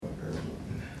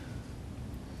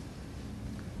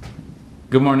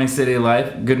Good morning, City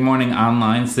Life. Good morning,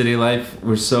 online City Life.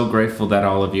 We're so grateful that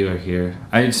all of you are here.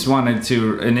 I just wanted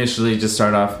to initially just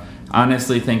start off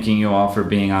honestly thanking you all for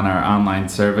being on our online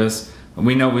service.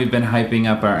 We know we've been hyping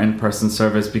up our in-person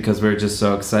service because we're just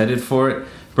so excited for it.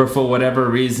 But for whatever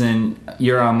reason,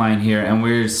 you're online here, and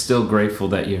we're still grateful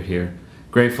that you're here.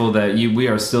 Grateful that we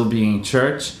are still being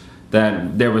church,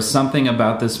 that there was something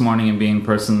about this morning and being in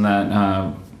person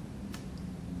that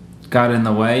got in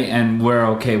the way, and we're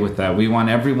okay with that. We want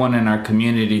everyone in our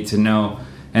community to know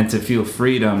and to feel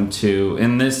freedom to,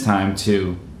 in this time,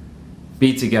 to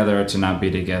be together or to not be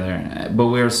together. But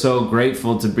we're so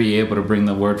grateful to be able to bring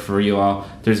the word for you all.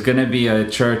 There's going to be a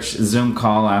church Zoom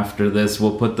call after this.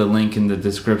 We'll put the link in the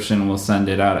description. We'll send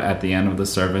it out at the end of the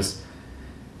service.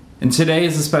 And today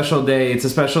is a special day. It's a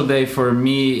special day for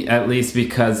me, at least,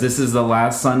 because this is the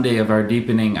last Sunday of our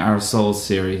Deepening Our Souls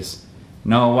series.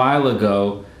 Now, a while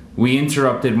ago, we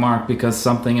interrupted Mark because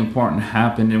something important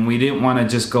happened, and we didn't want to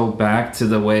just go back to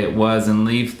the way it was and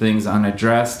leave things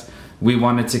unaddressed. We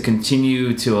wanted to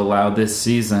continue to allow this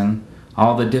season,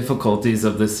 all the difficulties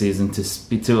of this season,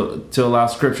 to allow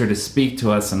Scripture to speak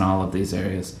to us in all of these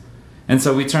areas. And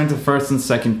so we turned to 1st and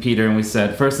 2nd Peter, and we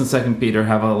said 1st and 2nd Peter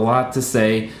have a lot to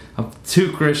say of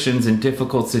two Christians in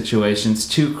difficult situations,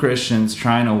 two Christians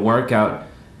trying to work out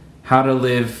how to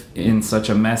live in such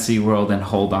a messy world and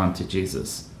hold on to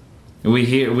Jesus.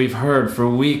 We've heard for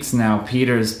weeks now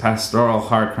Peter's pastoral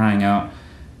heart crying out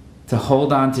to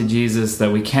hold on to Jesus,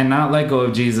 that we cannot let go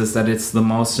of Jesus, that it's the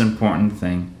most important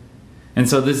thing. And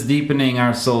so this Deepening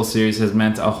Our Soul series has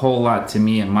meant a whole lot to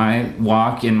me in my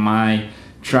walk, in my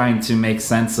trying to make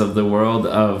sense of the world,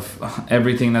 of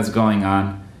everything that's going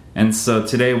on. And so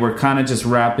today we're kind of just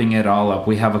wrapping it all up.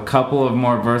 We have a couple of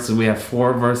more verses. We have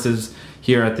 4 verses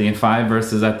here at the end, 5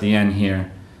 verses at the end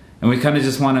here. And we kind of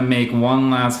just want to make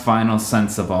one last final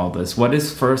sense of all this. What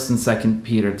is 1st and 2nd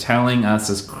Peter telling us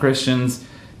as Christians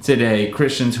today,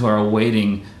 Christians who are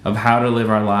waiting of how to live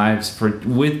our lives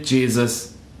with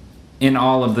Jesus in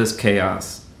all of this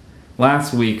chaos?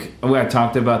 Last week, I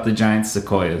talked about the giant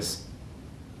sequoias.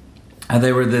 And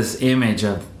they were this image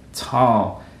of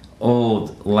tall,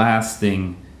 old,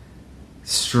 lasting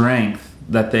strength,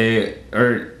 that they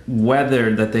are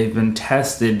weathered, that they've been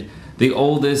tested. The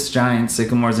oldest giant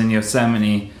sycamores in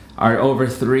Yosemite are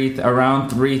around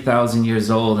 3,000 years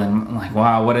old, and I'm like,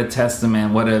 wow, what a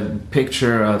testament, what a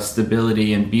picture of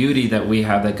stability and beauty that we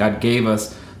have, that God gave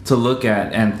us to look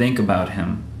at and think about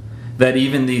Him. That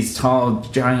even these tall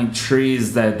giant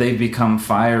trees, that they've become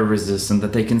fire resistant,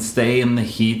 that they can stay in the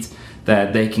heat,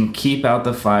 that they can keep out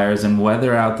the fires and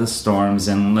weather out the storms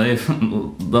and live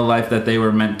the life that they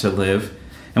were meant to live.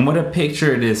 And what a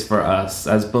picture it is for us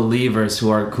as believers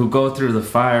who go through the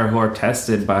fire, who are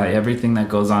tested by everything that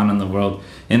goes on in the world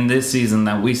in this season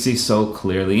that we see so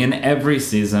clearly, in every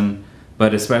season,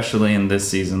 but especially in this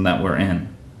season that we're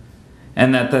in.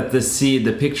 And that the seed,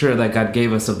 the picture that God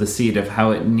gave us of the seed, of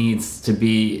how it needs to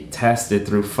be tested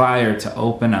through fire to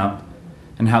open up,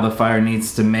 and how the fire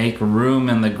needs to make room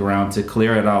in the ground to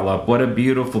clear it all up. What a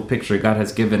beautiful picture God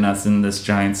has given us in this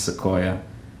giant sequoia.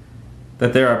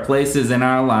 That there are places in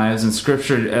our lives, and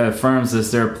Scripture affirms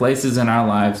this, there are places in our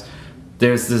lives,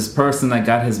 there's this person that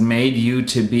God has made you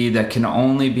to be that can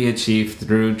only be achieved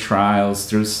through trials,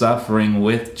 through suffering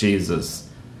with Jesus.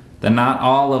 That not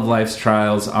all of life's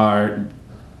trials are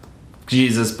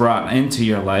Jesus brought into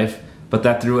your life, but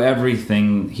that through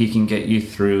everything He can get you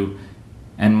through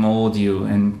and mold you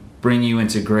and bring you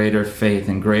into greater faith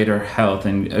and greater health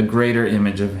and a greater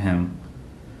image of Him.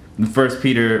 In 1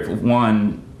 Peter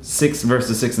 1, 6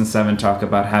 verses 6 and 7 talk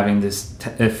about having this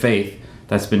faith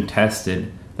that's been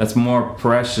tested, that's more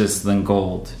precious than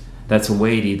gold, that's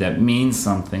weighty, that means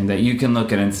something, that you can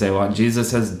look at and say, well,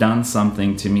 Jesus has done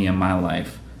something to me in my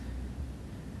life.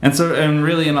 And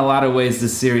really in a lot of ways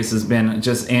this series has been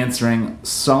just answering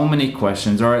so many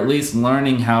questions, or at least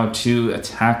learning how to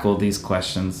tackle these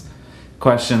questions.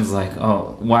 Questions like,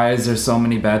 why is there so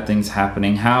many bad things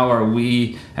happening? How are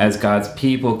we as God's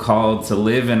people called to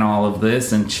live in all of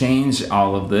this and change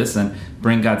all of this and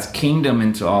bring God's kingdom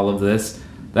into all of this?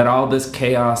 That all this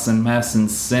chaos and mess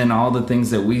and sin, all the things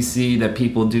that we see that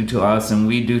people do to us and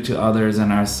we do to others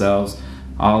and ourselves,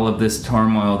 all of this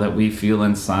turmoil that we feel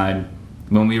inside.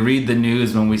 When we read the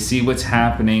news, when we see what's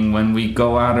happening, when we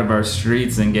go out of our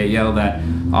streets and get yelled at,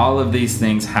 all of these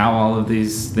things, how all of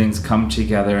these things come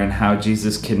together and how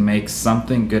Jesus can make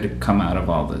something good come out of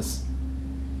all this.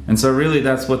 And so really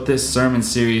that's what this sermon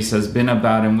series has been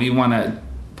about, and we want to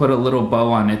put a little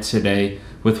bow on it today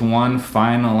with one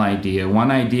final idea,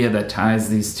 one idea that ties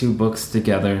these two books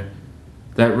together,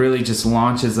 that really just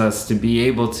launches us to be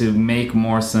able to make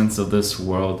more sense of this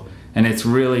world And it's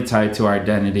really tied to our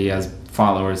identity as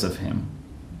followers of him.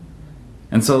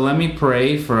 And so let me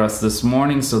pray for us this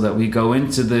morning so that we go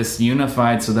into this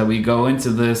unified, so that we go into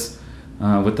this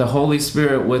with the Holy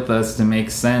Spirit with us to make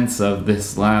sense of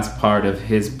this last part of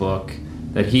his book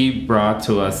that he brought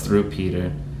to us through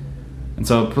Peter. And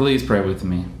so please pray with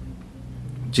me.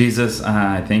 Jesus,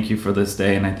 I thank you for this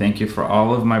day, and I thank you for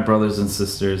all of my brothers and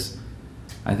sisters.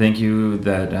 I thank you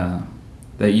that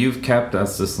you've kept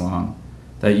us this long,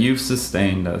 that you've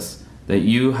sustained us, that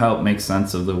you help make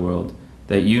sense of the world,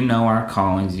 that you know our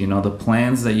callings, you know the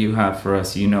plans that you have for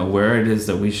us, you know where it is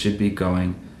that we should be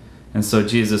going. And so,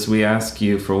 Jesus, we ask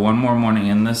you for one more morning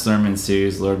in this sermon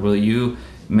series, Lord, will you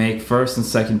make 1st and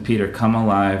 2nd Peter come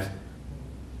alive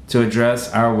to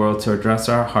address our world, to address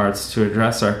our hearts, to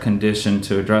address our condition,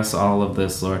 to address all of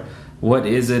this, Lord. What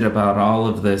is it about all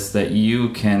of this that you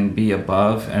can be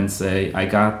above and say, I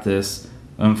got this,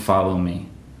 and follow me?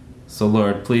 So,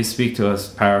 Lord, please speak to us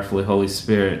powerfully, Holy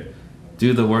Spirit.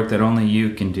 Do the work that only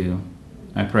you can do.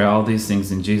 I pray all these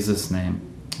things in Jesus' name.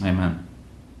 Amen.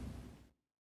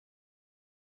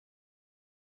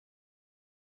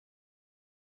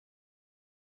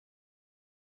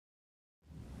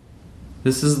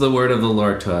 This is the word of the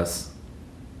Lord to us.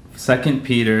 2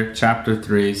 Peter chapter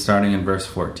 3, starting in verse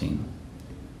 14.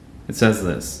 It says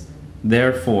this,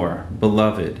 Therefore,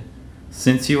 beloved,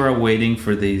 since you are waiting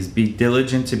for these, be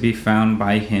diligent to be found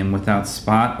by him without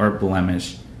spot or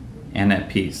blemish, and at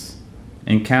peace,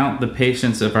 and count the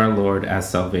patience of our Lord as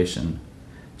salvation,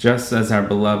 just as our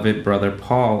beloved brother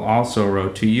Paul also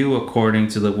wrote to you according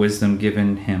to the wisdom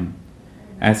given him,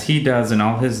 as he does in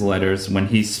all his letters when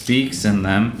he speaks in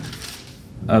them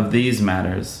of these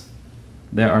matters.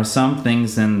 There are some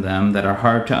things in them that are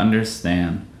hard to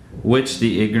understand, which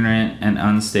the ignorant and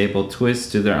unstable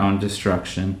twist to their own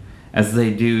destruction, as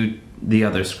they do the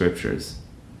other scriptures.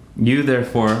 You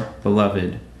therefore,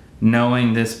 beloved,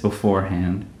 knowing this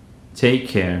beforehand, take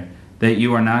care that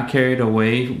you are not carried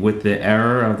away with the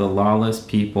error of the lawless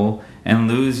people and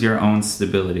lose your own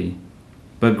stability,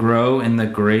 but grow in the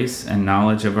grace and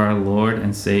knowledge of our Lord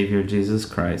and Savior Jesus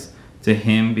Christ. To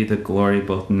him be the glory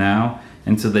both now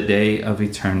and to the day of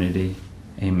eternity.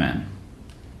 Amen.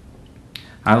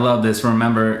 I love this.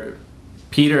 Remember,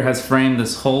 Peter has framed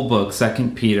this whole book,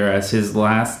 2 Peter, as his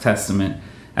last testament,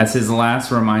 as his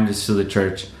last reminders to the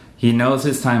church. He knows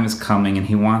his time is coming and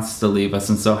he wants to leave us.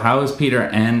 And so how does Peter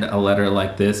end a letter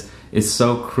like this is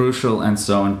so crucial and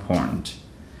so important.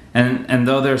 And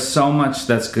though there's so much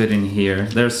that's good in here,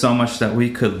 there's so much that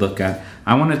we could look at,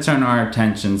 I want to turn our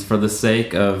attentions for the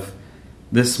sake of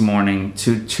this morning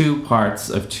to two parts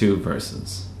of two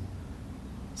verses.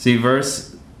 See,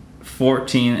 verse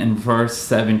 14 and verse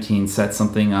 17 set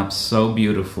something up so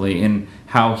beautifully in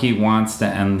how he wants to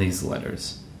end these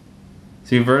letters.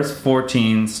 See, verse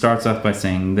 14 starts off by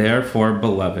saying, Therefore,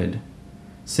 beloved,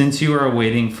 since you are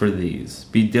waiting for these,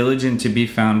 be diligent to be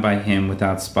found by him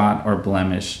without spot or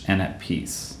blemish and at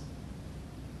peace.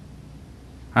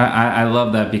 I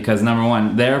love that because, number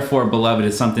one, therefore, beloved,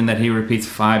 is something that he repeats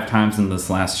 5 times in this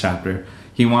last chapter.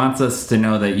 He wants us to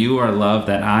know that you are loved,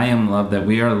 that I am loved, that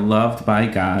we are loved by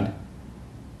God.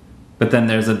 But then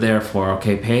there's a therefore.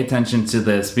 Okay, pay attention to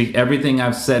this. Everything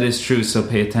I've said is true, so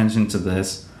pay attention to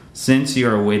this. Since you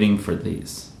are waiting for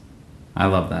these. I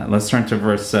love that. Let's turn to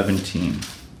verse 17.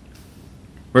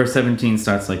 Verse 17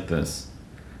 starts like this.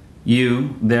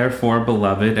 You, therefore,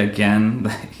 beloved,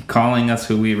 again, calling us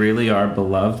who we really are,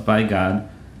 beloved by God.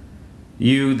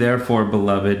 You, therefore,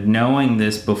 beloved, knowing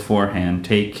this beforehand,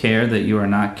 take care that you are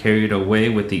not carried away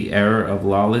with the error of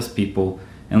lawless people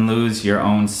and lose your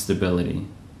own stability.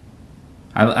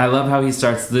 I love how he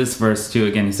starts this verse too.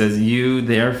 Again, he says, You,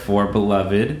 therefore,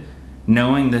 beloved,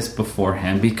 knowing this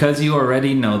beforehand, because you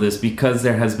already know this, because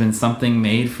there has been something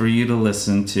made for you to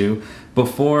listen to,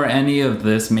 before any of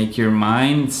this, make your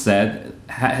mind set,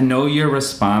 know your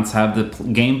response, have the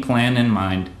game plan in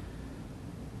mind.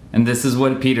 And this is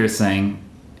what Peter's saying.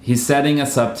 He's setting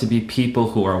us up to be people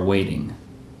who are waiting.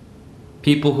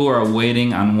 People who are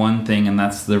waiting on one thing, and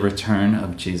that's the return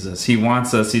of Jesus. He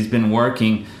wants us, he's been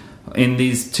working in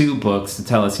these 2 books to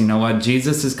tell us, you know what,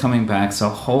 Jesus is coming back, so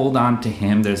hold on to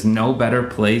him. There's no better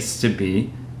place to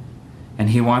be.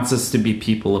 And he wants us to be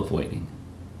people of waiting.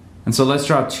 And so let's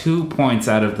draw 2 points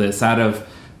out of this, out of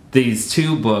these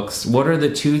 2 books. What are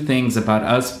the 2 things about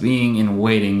us being in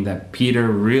waiting that Peter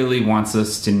really wants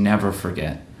us to never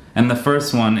forget? And the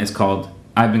first one is called,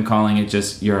 I've been calling it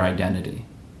just your identity.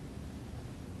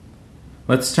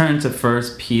 Let's turn to 1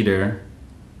 Peter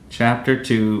chapter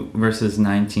 2, verses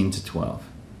 19 to 12.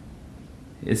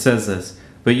 It says this,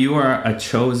 But you are a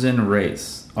chosen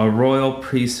race, a royal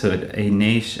priesthood, a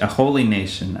nation, a holy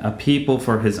nation, a people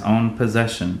for his own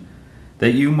possession,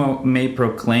 that you may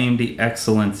proclaim the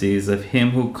excellencies of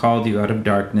him who called you out of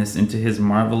darkness into his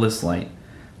marvelous light.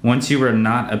 Once you were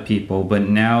not a people, but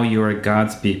now you are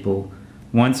God's people.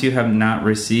 Once you have not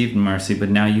received mercy, but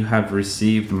now you have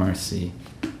received mercy.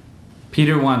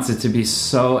 Peter wants it to be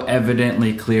so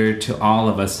evidently clear to all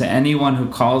of us, to anyone who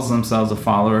calls themselves a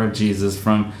follower of Jesus,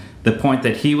 from the point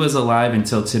that he was alive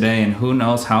until today and who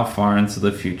knows how far into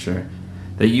the future,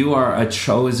 that you are a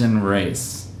chosen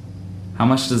race. How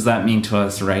much does that mean to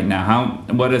us right now?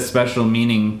 What a special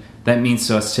meaning that means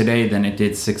to us today than it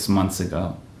did 6 months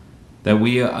ago. That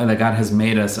God has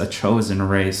made us a chosen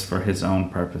race for his own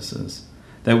purposes.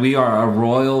 That we are a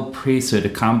royal priesthood, a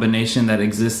combination that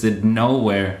existed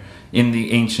nowhere in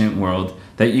the ancient world.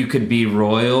 That you could be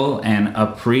royal and a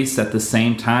priest at the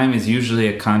same time is usually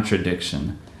a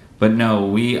contradiction. But no,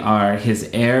 we are his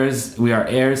heirs. We are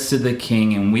heirs to the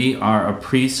king, and we are a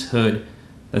priesthood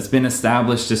that's been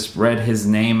established to spread his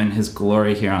name and his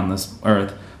glory here on this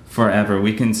earth forever.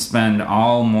 We can spend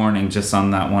all morning just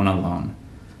on that one alone.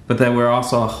 But that we're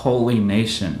also a holy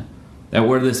nation. That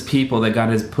we're this people that God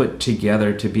has put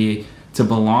together to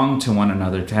belong to one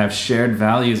another, to have shared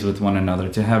values with one another,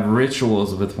 to have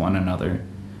rituals with one another,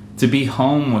 to be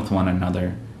home with one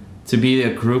another, to be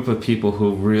a group of people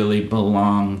who really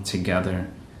belong together,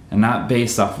 and not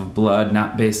based off of blood,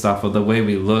 not based off of the way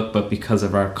we look, but because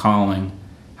of our calling.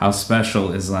 How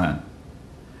special is that?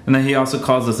 And then he also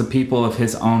calls us a people of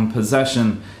his own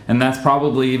possession, and that's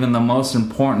probably even the most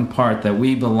important part, that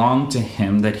we belong to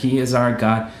him, that he is our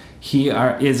God, he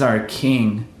is our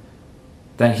king,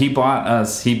 that he bought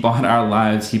us, he bought our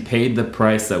lives, he paid the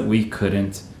price that we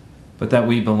couldn't, but that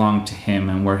we belong to him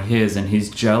and we're his, and he's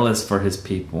jealous for his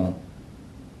people.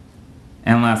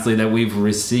 And lastly, that we've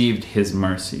received his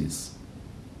mercies.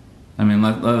 I mean,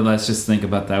 let's just think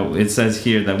about that. It says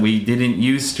here that we didn't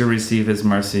used to receive his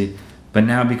mercy, but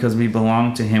now because we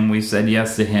belong to him, we've said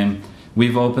yes to him.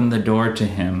 We've opened the door to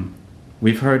him.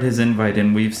 We've heard his invite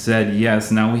and we've said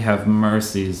yes. Now we have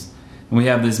mercies. And we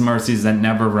have these mercies that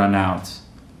never run out.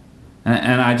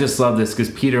 And I just love this because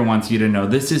Peter wants you to know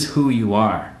this is who you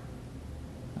are.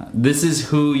 This is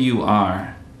who you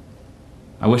are.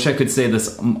 I wish I could say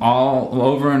this all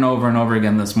over and over and over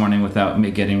again this morning without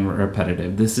me getting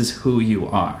repetitive. This is who you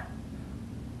are.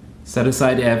 Set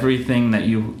aside everything that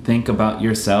you think about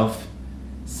yourself.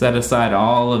 Set aside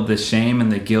all of the shame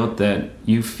and the guilt that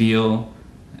you feel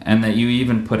and that you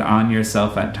even put on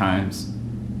yourself at times.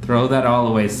 Throw that all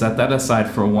away. Set that aside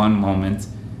for one moment.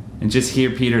 And just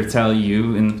hear Peter tell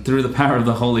you, and through the power of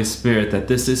the Holy Spirit, that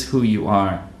this is who you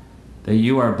are. That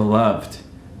you are beloved.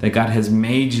 That God has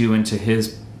made you into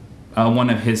his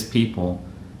one of his people.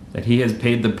 That he has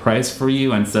paid the price for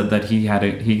you and said that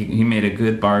he made a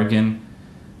good bargain.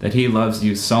 That he loves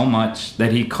you so much.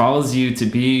 That he calls you to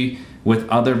be with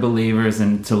other believers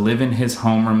and to live in his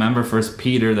home. Remember 1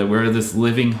 Peter that we're this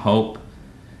living hope.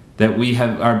 That we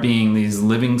are being these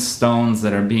living stones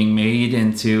that are being made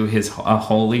into a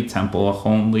holy temple, a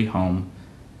holy home.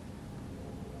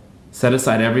 Set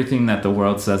aside everything that the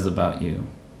world says about you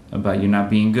not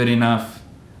being good enough,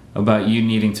 about you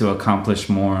needing to accomplish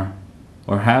more,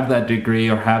 or have that degree,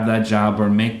 or have that job, or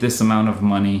make this amount of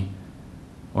money,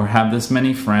 or have this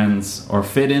many friends, or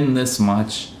fit in this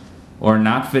much, or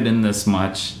not fit in this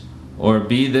much, or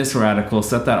be this radical.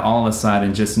 Set that all aside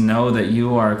and just know that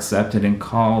you are accepted and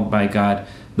called by God.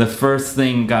 The first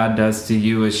thing God does to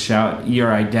you is shout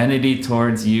your identity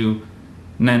towards you.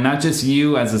 And not just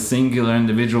you as a singular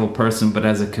individual person, but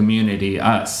as a community,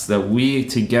 us. That we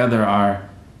together are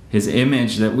his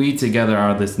image, that we together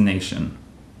are this nation.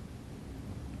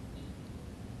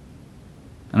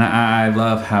 And I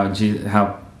love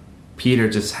how Peter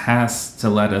just has to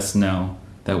let us know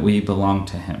that we belong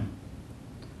to him.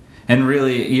 And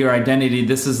really, your identity,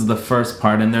 this is the first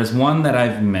part. And there's one that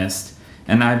I've missed,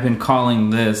 and I've been calling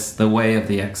this the way of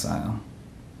the exile.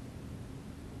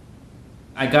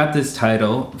 I got this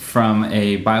title from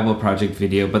a Bible Project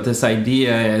video, but this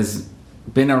idea has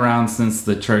been around since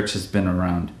the church has been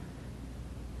around.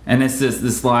 And it's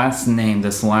this last name,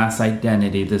 this last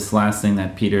identity, this last thing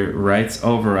that Peter writes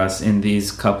over us in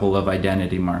these couple of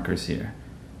identity markers here.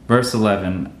 Verse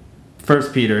 11, 1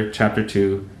 Peter chapter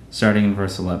 2, starting in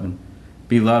verse 11.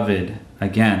 Beloved,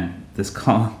 again, this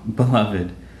call,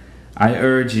 beloved, I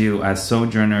urge you as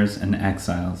sojourners and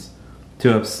exiles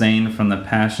to abstain from the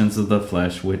passions of the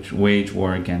flesh which wage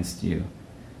war against you.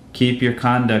 Keep your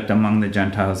conduct among the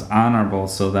Gentiles honorable,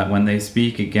 so that when they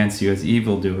speak against you as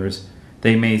evildoers,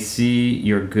 they may see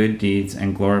your good deeds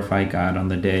and glorify God on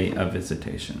the day of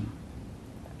visitation.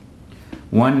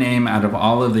 one name out of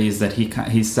all of these that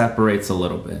he separates a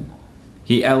little bit.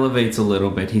 He elevates a little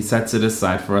bit. He sets it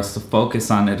aside for us to focus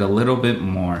on it a little bit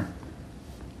more.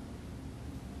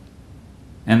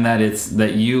 And that it's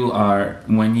that you are,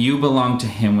 when you belong to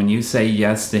him, when you say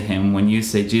yes to him, when you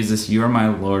say, Jesus, you're my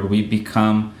Lord,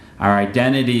 our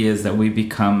identity is that we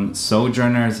become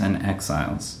sojourners and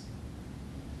exiles.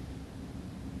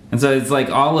 And so it's like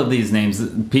all of these names.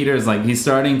 Peter's like,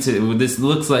 this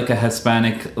looks like a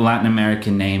Hispanic Latin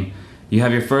American name. You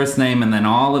have your first name and then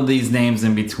all of these names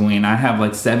in between. I have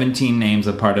like 17 names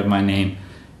a part of my name.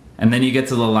 And then you get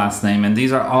to the last name, and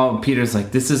these are all, Peter's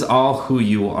like, this is all who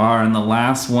you are. And the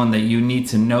last one that you need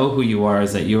to know who you are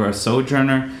is that you are a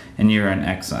sojourner and you're an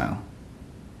exile.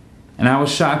 And I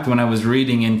was shocked when I was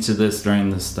reading into this during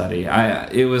the study.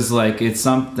 It was like, it's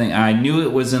something, I knew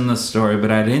it was in the story, but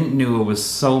I didn't know it was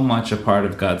so much a part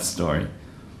of God's story.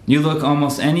 You look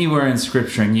almost anywhere in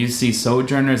Scripture and you see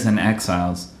sojourners and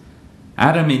exiles.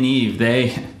 Adam and Eve,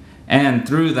 and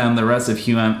through them, the rest of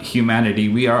humanity,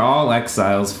 we are all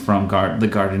exiles from the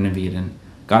Garden of Eden.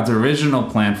 God's original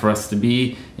plan for us to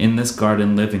be in this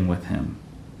garden living with him.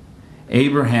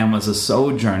 Abraham was a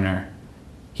sojourner.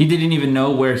 He didn't even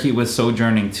know where he was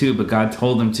sojourning to, but God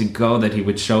told him to go that he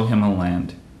would show him a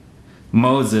land.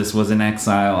 Moses was an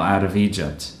exile out of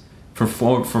Egypt. For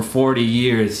 40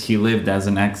 years, he lived as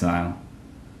an exile.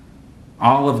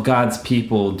 All of God's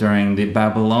people during the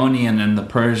Babylonian and the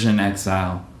Persian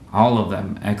exile, all of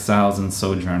them, exiles and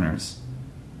sojourners.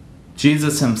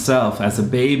 Jesus himself, as a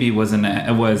baby, was in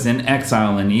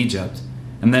exile in Egypt.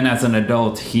 And then as an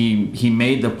adult, he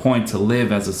made the point to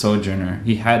live as a sojourner.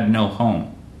 He had no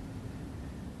home.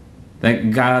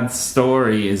 That God's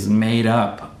story is made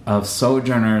up of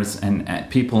sojourners and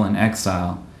people in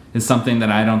exile is something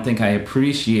that I don't think I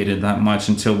appreciated that much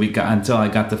until I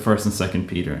got to 1st and 2nd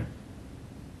Peter.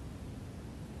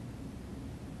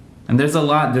 And there's a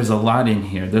lot in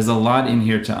here. There's a lot in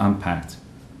here to unpack.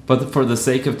 But for the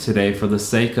sake of today, for the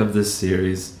sake of this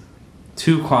series,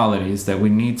 2 qualities that we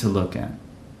need to look at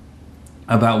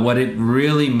about what it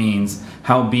really means,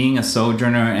 how being a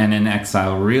sojourner and an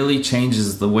exile really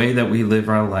changes the way that we live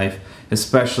our life,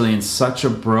 especially in such a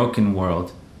broken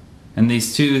world. And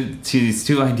these two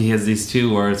ideas, these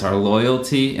 2 words are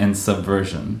loyalty and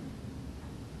subversion.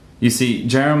 You see,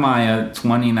 Jeremiah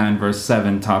 29 verse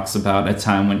 7 talks about a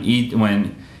time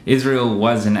when Israel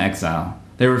was in exile.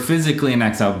 They were physically in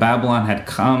exile. Babylon had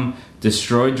come,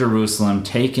 destroyed Jerusalem,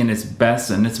 taken its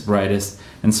best and its brightest,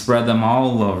 and spread them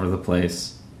all over the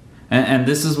place. And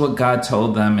this is what God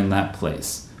told them in that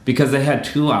place. Because they had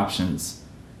 2 options.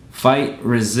 Fight,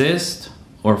 resist,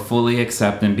 or fully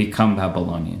accept and become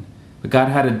Babylonian. But God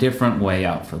had a different way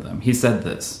out for them. He said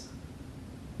this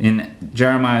in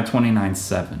Jeremiah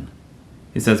 29:7.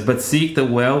 He says, "But seek the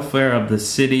welfare of the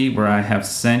city where I have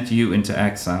sent you into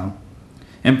exile,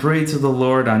 and pray to the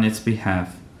Lord on its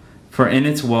behalf, for in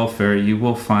its welfare you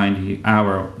will find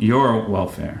your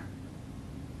welfare."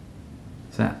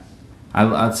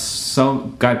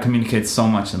 God communicates so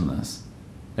much in this,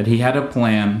 that he had a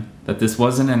plan, that this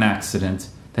wasn't an accident,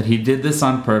 that he did this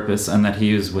on purpose, and that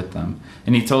he was with them.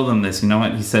 And he told them this, you know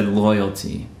what? He said,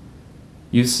 loyalty.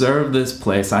 You serve this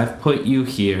place. I've put you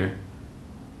here.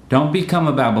 Don't become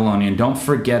a Babylonian. Don't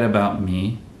forget about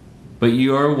me. But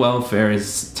your welfare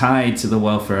is tied to the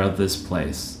welfare of this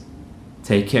place.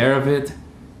 Take care of it.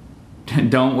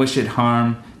 Don't wish it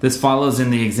harm. This follows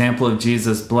in the example of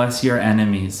Jesus. Bless your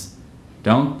enemies.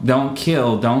 Don't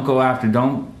kill. Don't go after.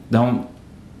 Don't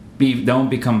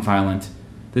become violent.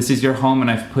 This is your home,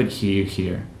 and I've put you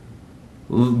here.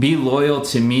 Be loyal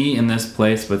to me in this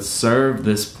place, but serve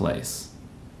this place.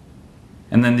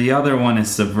 And then the other one is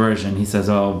subversion. He says,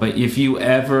 but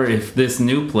if this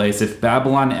new place, if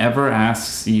Babylon ever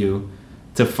asks you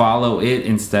to follow it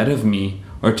instead of me,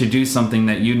 or to do something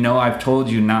that you know I've told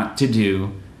you not to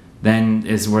do, then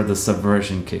is where the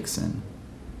subversion kicks in.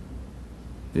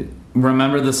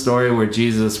 Remember the story where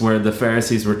the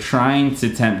Pharisees were trying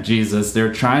to tempt Jesus.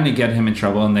 They're trying to get him in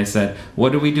trouble, and they said,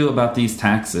 what do we do about these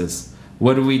taxes?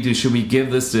 What do we do? Should we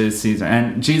give this to Caesar?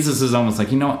 And Jesus is almost like,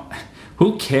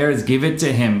 who cares? Give it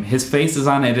to him. His face is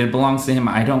on it. It belongs to him.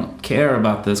 I don't care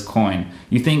about this coin.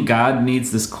 You think God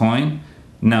needs this coin?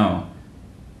 No.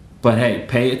 But hey,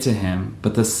 pay it to him.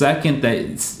 But the second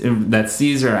that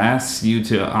Caesar asks you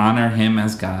to honor him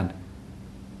as God,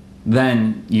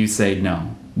 then you say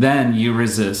no. Then you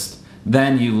resist.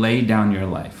 Then you lay down your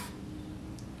life.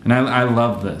 And I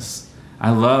love this.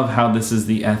 I love how this is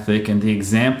the ethic and the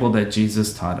example that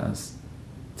Jesus taught us.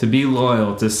 To be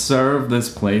loyal, to serve this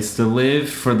place, to live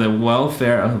for the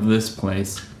welfare of this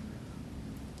place.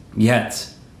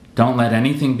 Yet, don't let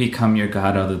anything become your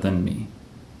God other than me.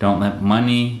 Don't let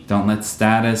money, don't let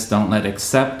status, don't let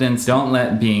acceptance, don't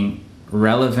let being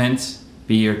relevant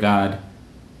be your God.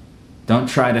 Don't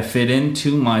try to fit in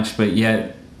too much, but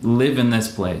yet live in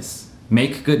this place.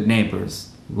 Make good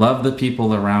neighbors. Love the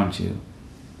people around you.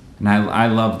 And I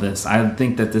love this. I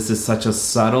think that this is such a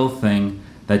subtle thing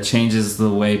that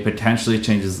potentially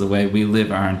changes the way we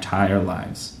live our entire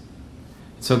lives.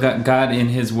 So God in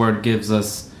His Word gives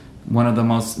us one of the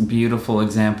most beautiful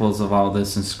examples of all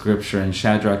this in Scripture in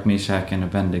Shadrach, Meshach, and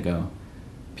Abednego.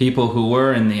 People who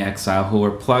were in the exile, who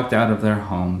were plucked out of their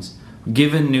homes,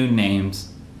 given new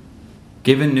names,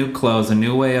 given new clothes, a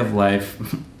new way of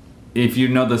life. If you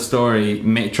know the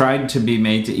story, tried to be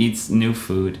made to eat new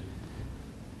food.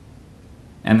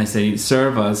 And they say,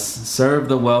 serve us, serve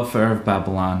the welfare of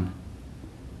Babylon.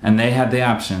 And they had the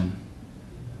option.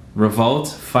 Revolt,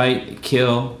 fight,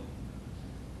 kill,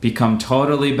 become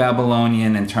totally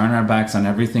Babylonian and turn our backs on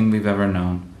everything we've ever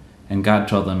known. And God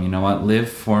told them, you know what, live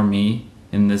for me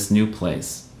in this new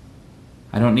place.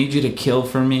 I don't need you to kill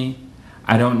for me.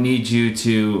 I don't need you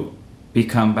to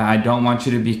I don't want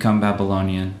you to become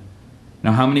Babylonian.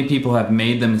 Now, how many people have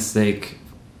made the mistake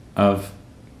of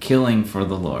killing for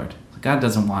the Lord? God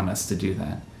doesn't want us to do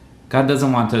that. God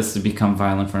doesn't want us to become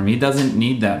violent for Him. He doesn't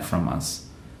need that from us.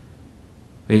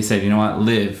 But He said, you know what,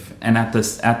 live. And at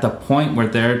the point where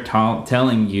they're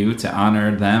telling you to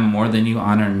honor them more than you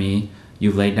honor me,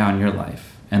 you lay down your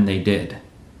life. And they did.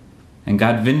 And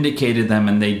God vindicated them,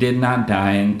 and they did not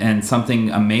die, and something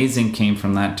amazing came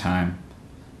from that time.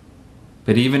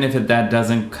 But even if that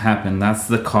doesn't happen, that's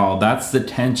the call, that's the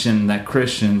tension that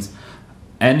Christians,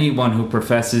 anyone who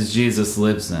professes Jesus,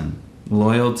 lives in.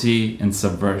 Loyalty and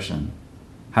subversion.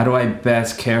 How do I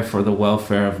best care for the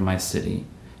welfare of my city?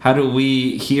 How do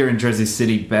we here in Jersey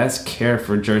City best care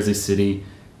for Jersey City,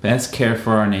 best care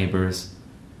for our neighbors,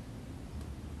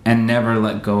 and never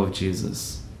let go of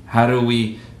Jesus? How do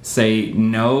we say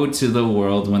no to the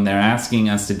world when they're asking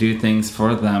us to do things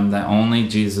for them that only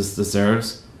Jesus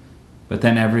deserves? But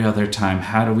then every other time,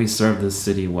 how do we serve this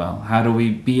city well? How do we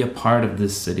be a part of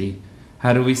this city?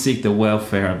 How do we seek the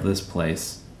welfare of this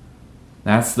place?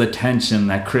 That's the tension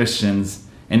that Christians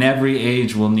in every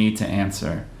age will need to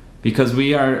answer. Because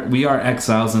we are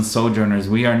exiles and sojourners.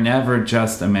 We are never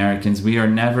just Americans. We are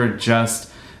never just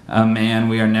a man.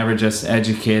 We are never just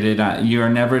educated. You are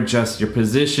never just your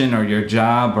position or your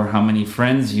job or how many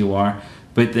friends you are,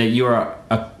 but that you are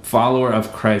a follower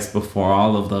of Christ before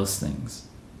all of those things.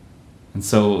 And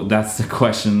so that's the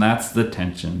question. That's the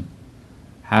tension.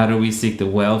 How do we seek the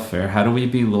welfare? How do we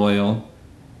be loyal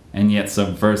and yet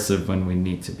subversive when we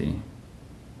need to be?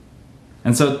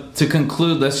 And so to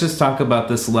conclude, let's just talk about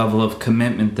this level of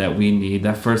commitment that we need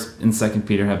that 1st and 2nd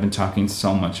Peter have been talking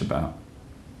so much about.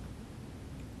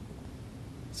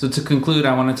 So to conclude,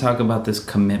 I want to talk about this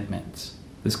commitment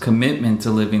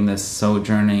to living this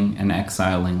sojourning and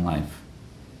exiling life.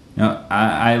 You know,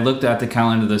 I looked at the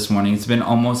calendar this morning. It's been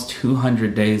almost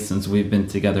 200 days since we've been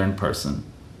together in person.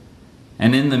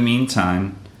 And in the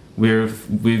meantime, we've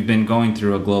been going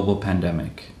through a global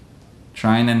pandemic,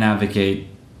 trying to navigate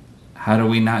how do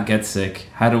we not get sick?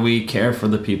 How do we care for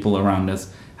the people around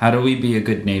us? How do we be a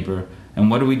good neighbor? And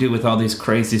what do we do with all these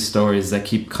crazy stories that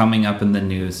keep coming up in the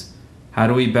news? How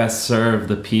do we best serve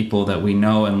the people that we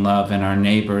know and love and our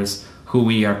neighbors who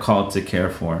we are called to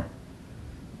care for?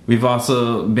 We've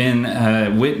also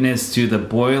been witness to the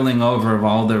boiling over of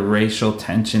all the racial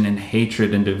tension and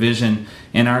hatred and division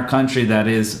in our country that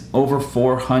is over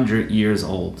 400 years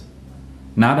old.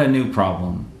 Not a new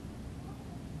problem.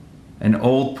 An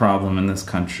old problem in this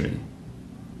country.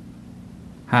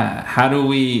 How do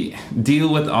we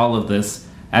deal with all of this?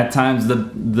 At times,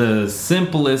 the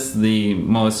simplest, the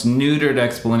most neutered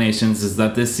explanations is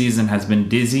that this season has been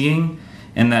dizzying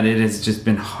and that it has just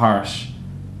been harsh.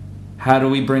 How do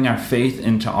we bring our faith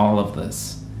into all of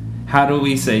this? How do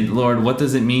we say, Lord, what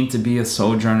does it mean to be a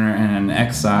sojourner and an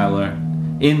exiler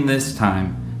in this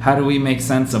time? How do we make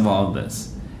sense of all of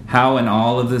this? How in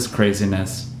all of this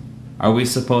craziness are we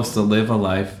supposed to live a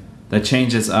life that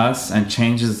changes us and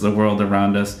changes the world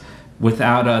around us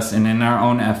without us and in our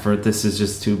own effort? This is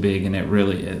just too big, and it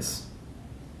really is.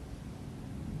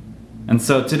 And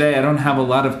so today I don't have a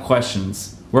lot of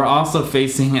questions. We're also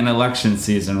facing an election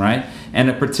season, right? And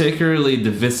a particularly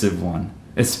divisive one,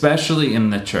 especially in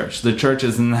the church. The church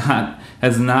has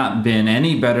not been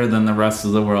any better than the rest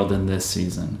of the world in this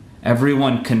season.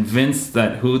 Everyone convinced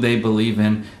that who they believe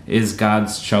in is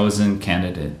God's chosen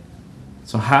candidate.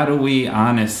 So how do we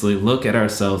honestly look at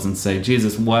ourselves and say,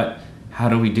 Jesus, how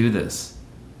do we do this?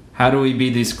 How do we be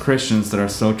these Christians that are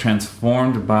so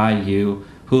transformed by you,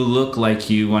 who look like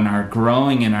you and are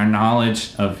growing in our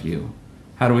knowledge of you?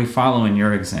 How do we follow in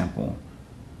your example?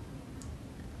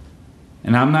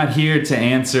 And I'm not here to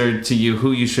answer to you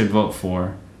who you should vote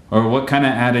for, or what kind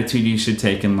of attitude you should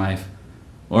take in life,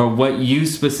 or what you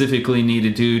specifically need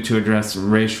to do to address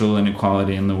racial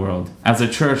inequality in the world. As a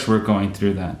church, we're going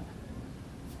through that.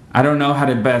 I don't know how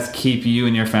to best keep you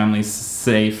and your family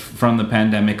safe from the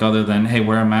pandemic other than, hey,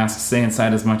 wear a mask, stay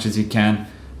inside as much as you can,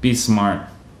 be smart.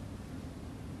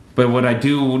 But what I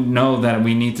do know that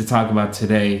we need to talk about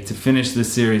today to finish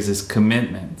this series is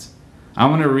commitment. I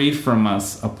want to read from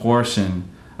us a portion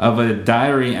of a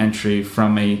diary entry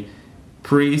from a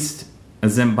priest, a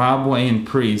Zimbabwean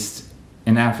priest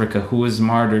in Africa who was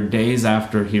martyred days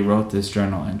after he wrote this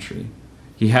journal entry.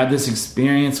 He had this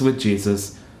experience with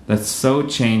Jesus that so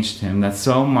changed him, that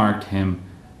so marked him,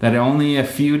 that only a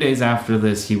few days after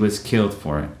this he was killed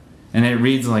for it. And it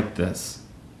reads like this.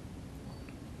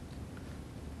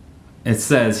 It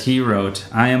says, he wrote,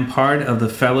 I am part of the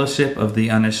fellowship of the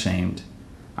unashamed.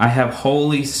 I have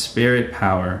Holy Spirit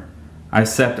power. I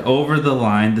stepped over the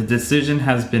line. The decision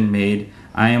has been made.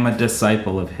 I am a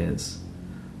disciple of his.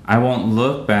 I won't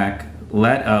look back,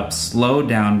 let up, slow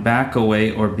down, back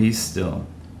away, or be still.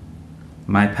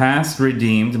 My past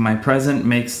redeemed, my present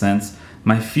makes sense,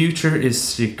 my future is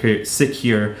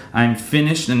secure. I'm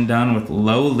finished and done with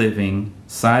low living,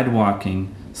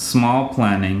 sidewalking, small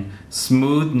planning,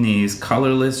 smooth knees,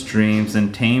 colorless dreams,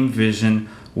 and tame vision,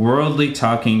 worldly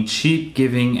talking, cheap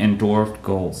giving, and dwarfed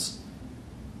goals.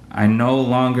 I no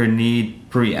longer need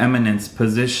preeminence,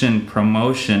 position,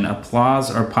 promotion,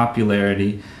 applause, or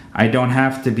popularity. I don't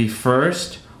have to be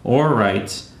first or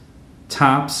right,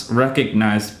 tops,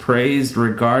 recognized, praised,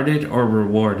 regarded, or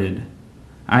rewarded.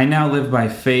 I now live by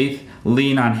faith,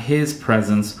 lean on his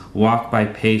presence, walk by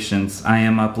patience. I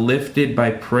am uplifted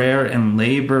by prayer and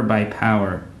labor by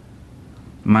power.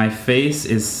 My face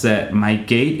is set, my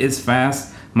gait is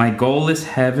fast, my goal is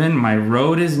heaven, my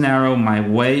road is narrow, my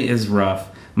way is rough.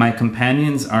 My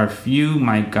companions are few,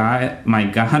 my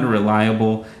God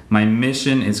reliable, my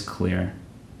mission is clear.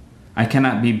 I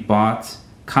cannot be bought,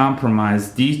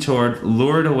 compromised, detoured,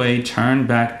 lured away, turned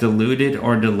back, deluded,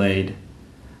 or delayed.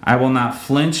 I will not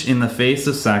flinch in the face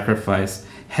of sacrifice,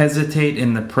 hesitate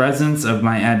in the presence of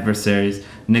my adversaries,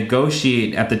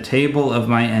 negotiate at the table of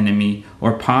my enemy,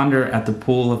 or ponder at the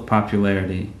pool of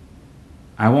popularity.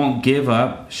 I won't give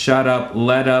up, shut up,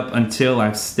 let up until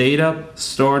I've stayed up,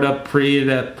 stored up, prayed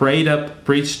up,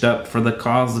 preached up for the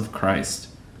cause of Christ.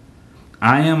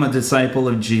 I am a disciple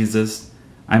of Jesus.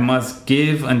 I must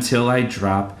give until I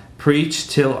drop, preach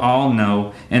till all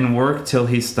know, and work till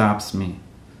he stops me.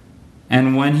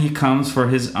 And when he comes for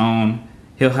his own,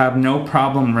 he'll have no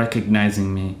problem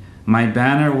recognizing me. My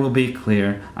banner will be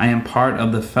clear. I am part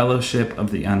of the fellowship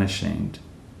of the unashamed.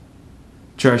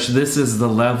 Church, this is the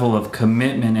level of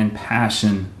commitment and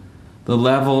passion, the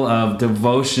level of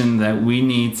devotion that we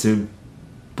need to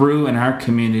brew in our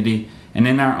community and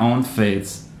in our own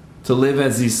faiths, to live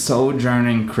as these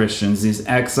sojourning Christians, these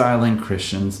exiling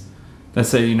Christians that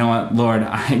say, you know what, Lord,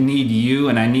 I need you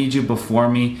and I need you before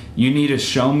me. You need to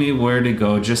show me where to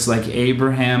go, just like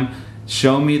Abraham,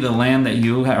 show me the land that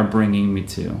you are bringing me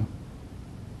to.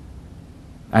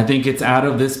 I think it's out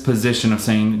of this position of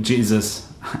saying, Jesus,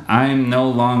 I'm no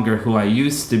longer who I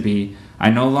used to be. I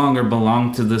no longer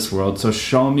belong to this world, so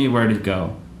show me where to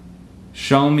go.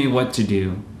 Show me what to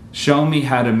do. Show me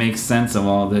how to make sense of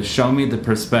all this. Show me the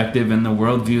perspective and the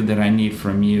worldview that I need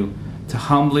from you to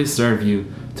humbly serve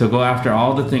you, to go after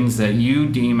all the things that you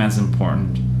deem as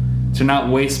important, to not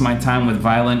waste my time with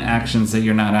violent actions that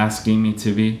you're not asking me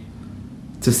to be,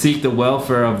 to seek the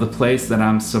welfare of the place that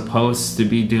I'm supposed to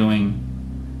be doing,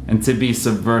 and to be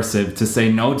subversive, to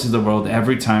say no to the world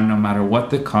every time, no matter what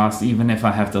the cost, even if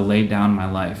I have to lay down my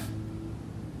life.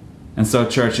 And so,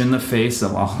 church, in the face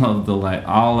of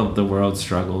all of the world's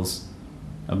struggles,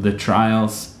 of the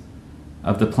trials,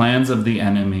 of the plans of the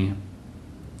enemy,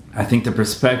 I think the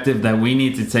perspective that we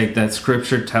need to take, that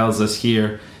Scripture tells us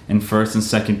here in 1st and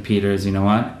 2nd Peter, is, you know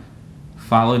what?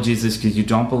 Follow Jesus because you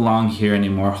don't belong here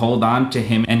anymore. Hold on to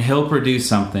him, and he'll produce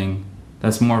something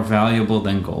that's more valuable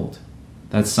than gold.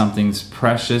 That's something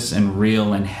precious and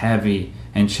real and heavy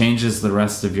and changes the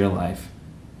rest of your life.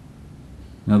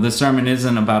 Now, this sermon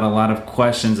isn't about a lot of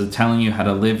questions of telling you how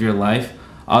to live your life,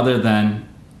 other than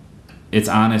it's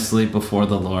honestly before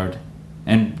the Lord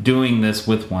and doing this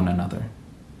with one another.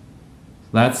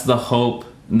 That's the hope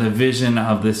and the vision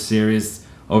of this series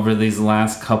over these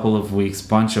last couple of weeks,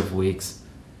 bunch of weeks,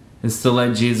 is to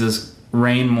let Jesus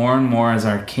reign more and more as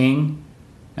our King,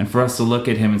 and for us to look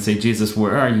at him and say, Jesus,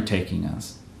 where are you taking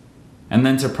us? And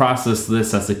then to process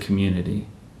this as a community.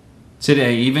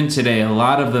 Today, even today, a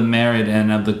lot of the merit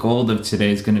and of the gold of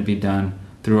today is going to be done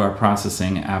through our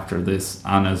processing after this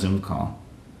on a Zoom call.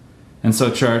 And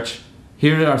so, church,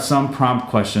 here are some prompt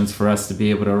questions for us to be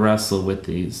able to wrestle with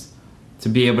these, to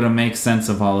be able to make sense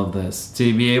of all of this,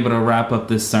 to be able to wrap up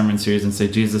this sermon series and say,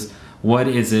 Jesus, what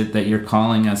is it that you're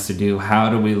calling us to do?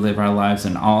 How do we live our lives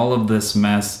in all of this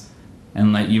mess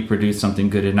and let you produce something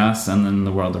good in us and in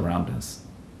the world around us?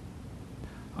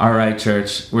 All right,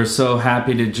 church, we're so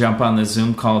happy to jump on the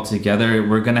Zoom call together.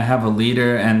 We're going to have a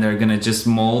leader and they're going to just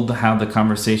mold how the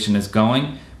conversation is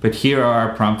going. But here are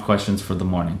our prompt questions for the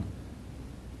morning.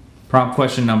 Prompt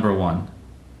question number 1.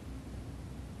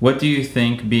 What do you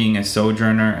think being a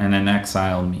sojourner and an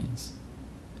exile means?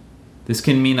 This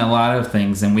can mean a lot of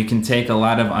things, and we can take a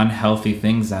lot of unhealthy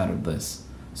things out of this.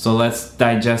 So let's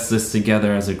digest this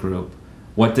together as a group.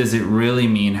 What does it really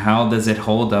mean? How does it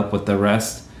hold up with the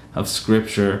rest of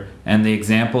Scripture and the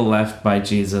example left by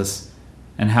Jesus?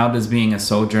 And how does being a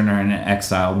sojourner and an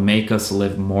exile make us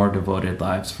live more devoted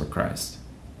lives for Christ?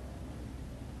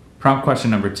 Prompt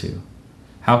question number 2.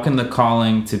 How can the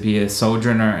calling to be a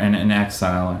sojourner and an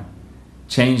exiler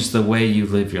change the way you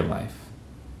live your life?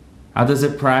 How does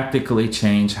it practically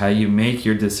change how you make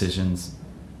your decisions,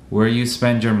 where you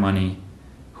spend your money,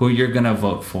 who you're going to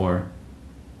vote for,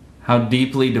 how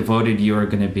deeply devoted you are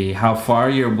going to be, how far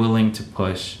you're willing to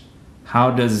push? How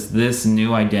does this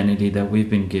new identity that we've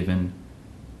been given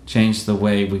change the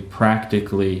way we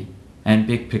practically and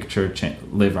big picture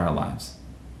live our lives?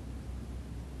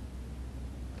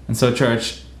 And so,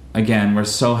 church, again, we're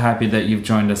so happy that you've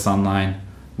joined us online.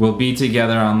 We'll be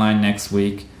together online next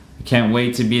week. I can't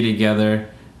wait to be together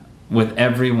with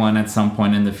everyone at some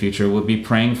point in the future. We'll be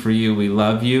praying for you. We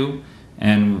love you,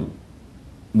 and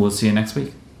we'll see you next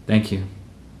week. Thank you.